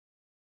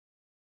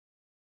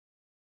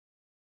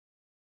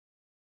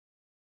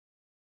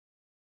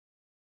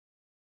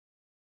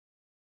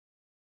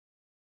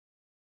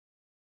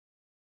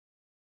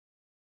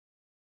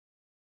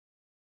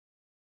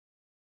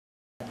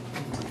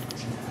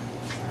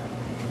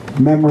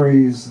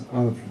Memories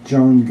of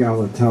Joan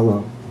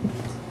Galatello.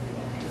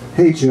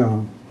 Hey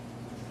Joan,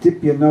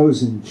 dip your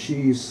nose in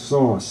cheese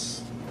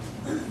sauce.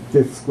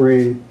 5th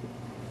grade,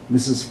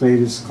 Mrs.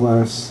 Fader's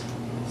class.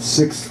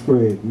 6th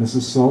grade,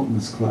 Mrs.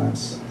 Salton's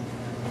class.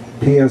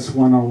 PS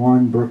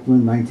 101,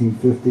 Brooklyn,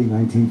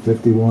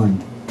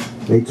 1950-1951.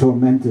 They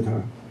tormented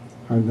her.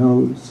 Her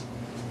nose.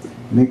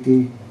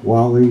 Mickey,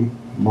 Wally,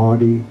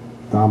 Marty,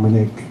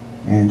 Dominic,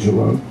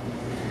 Angelo.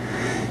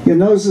 Your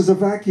nose is a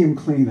vacuum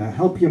cleaner.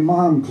 Help your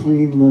mom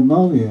clean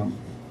linoleum.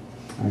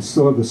 I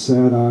saw the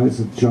sad eyes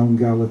of Joan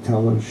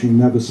Galatello. She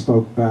never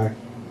spoke back.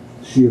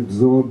 She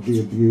absorbed the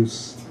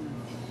abuse.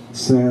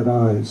 Sad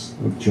eyes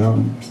of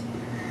Joan.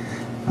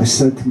 I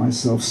said to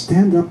myself,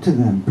 stand up to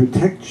them.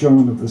 Protect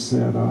Joan of the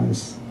sad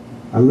eyes.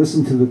 I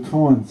listened to the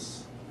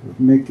taunts of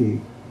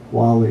Mickey,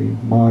 Wally,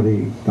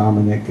 Marty,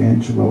 Dominic,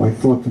 Angelo. I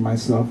thought to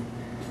myself,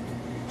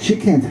 she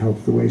can't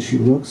help the way she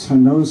looks. Her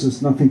nose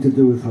has nothing to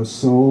do with her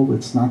soul.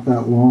 It's not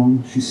that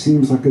long. She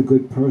seems like a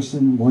good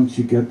person once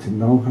you get to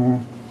know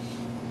her.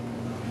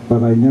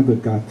 But I never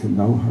got to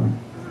know her.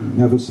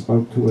 Never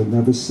spoke to her,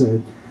 never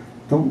said,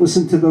 don't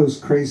listen to those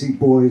crazy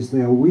boys.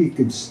 They are weak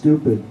and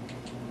stupid.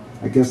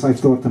 I guess I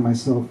thought to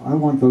myself, I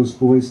want those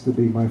boys to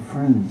be my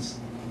friends.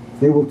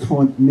 They will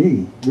taunt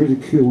me,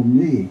 ridicule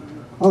me.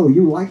 Oh,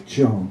 you like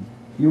Joan.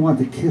 You want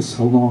to kiss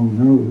her long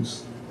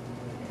nose.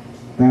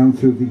 Down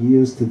through the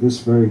years to this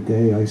very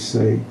day, I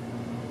say,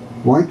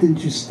 why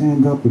didn't you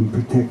stand up and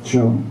protect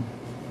Joan?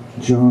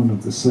 Joan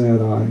of the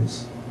sad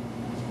eyes.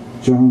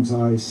 Joan's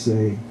eyes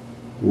say,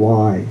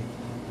 why?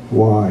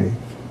 Why?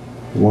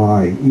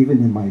 Why? Even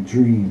in my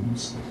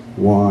dreams,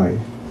 why?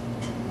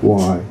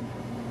 Why?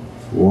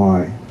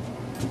 Why?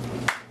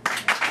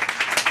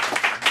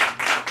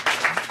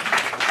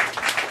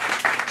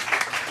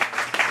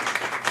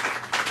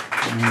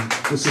 And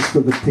this is for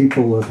the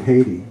people of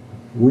Haiti.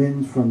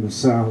 Wind from the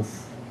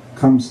south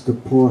comes to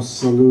Port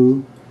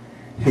Salut,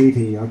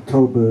 Haiti,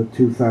 October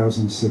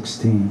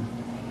 2016.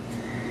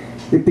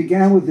 It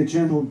began with a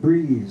gentle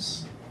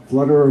breeze,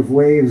 flutter of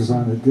waves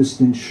on a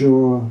distant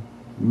shore,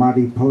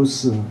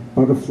 mariposa,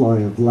 butterfly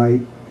of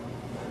light,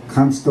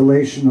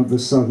 constellation of the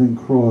Southern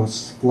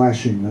Cross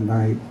flashing the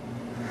night.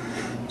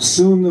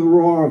 Soon the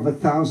roar of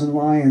 1,000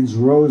 lions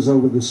rose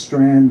over the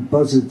strand,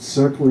 buzzards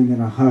circling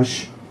in a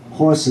hush,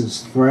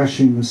 horses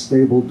thrashing the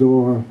stable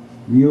door,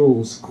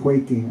 mules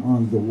quaking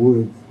on the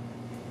wood.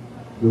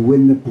 The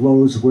wind that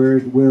blows where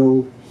it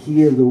will,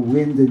 hear the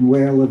wind and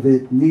wail of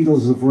it,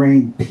 needles of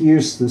rain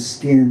pierce the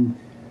skin,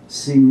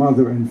 see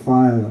mother and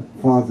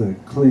father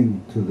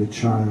cling to the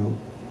child.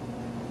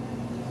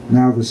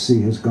 Now the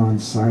sea has gone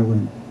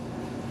silent.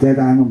 Dead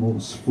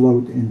animals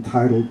float in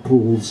tidal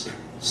pools,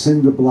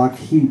 cinder block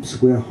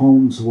heaps where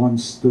homes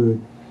once stood,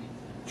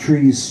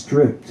 trees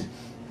stripped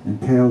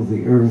and pale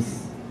the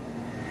earth.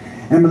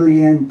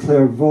 Emilienne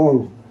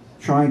Clairvaux,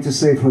 trying to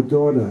save her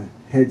daughter,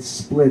 head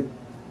split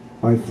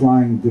by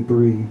flying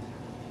debris.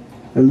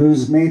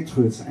 Elouise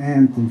Maitre's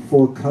aunt and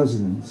 4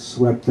 cousins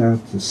swept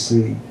out to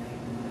sea.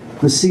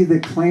 The sea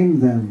that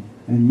claimed them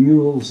and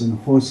mules and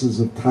horses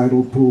of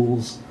tidal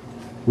pools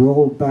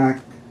rolled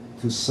back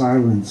to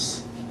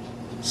silence,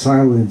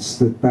 silence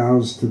that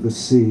bows to the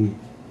sea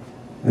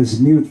as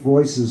mute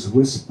voices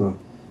whisper,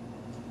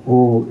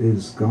 all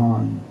is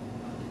gone.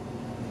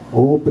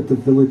 All but the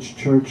village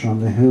church on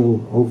the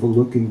hill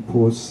overlooking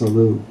Port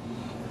Salut,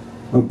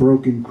 a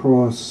broken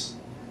cross,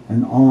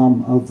 an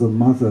arm of the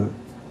mother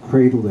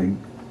cradling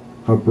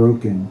her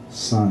broken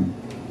son.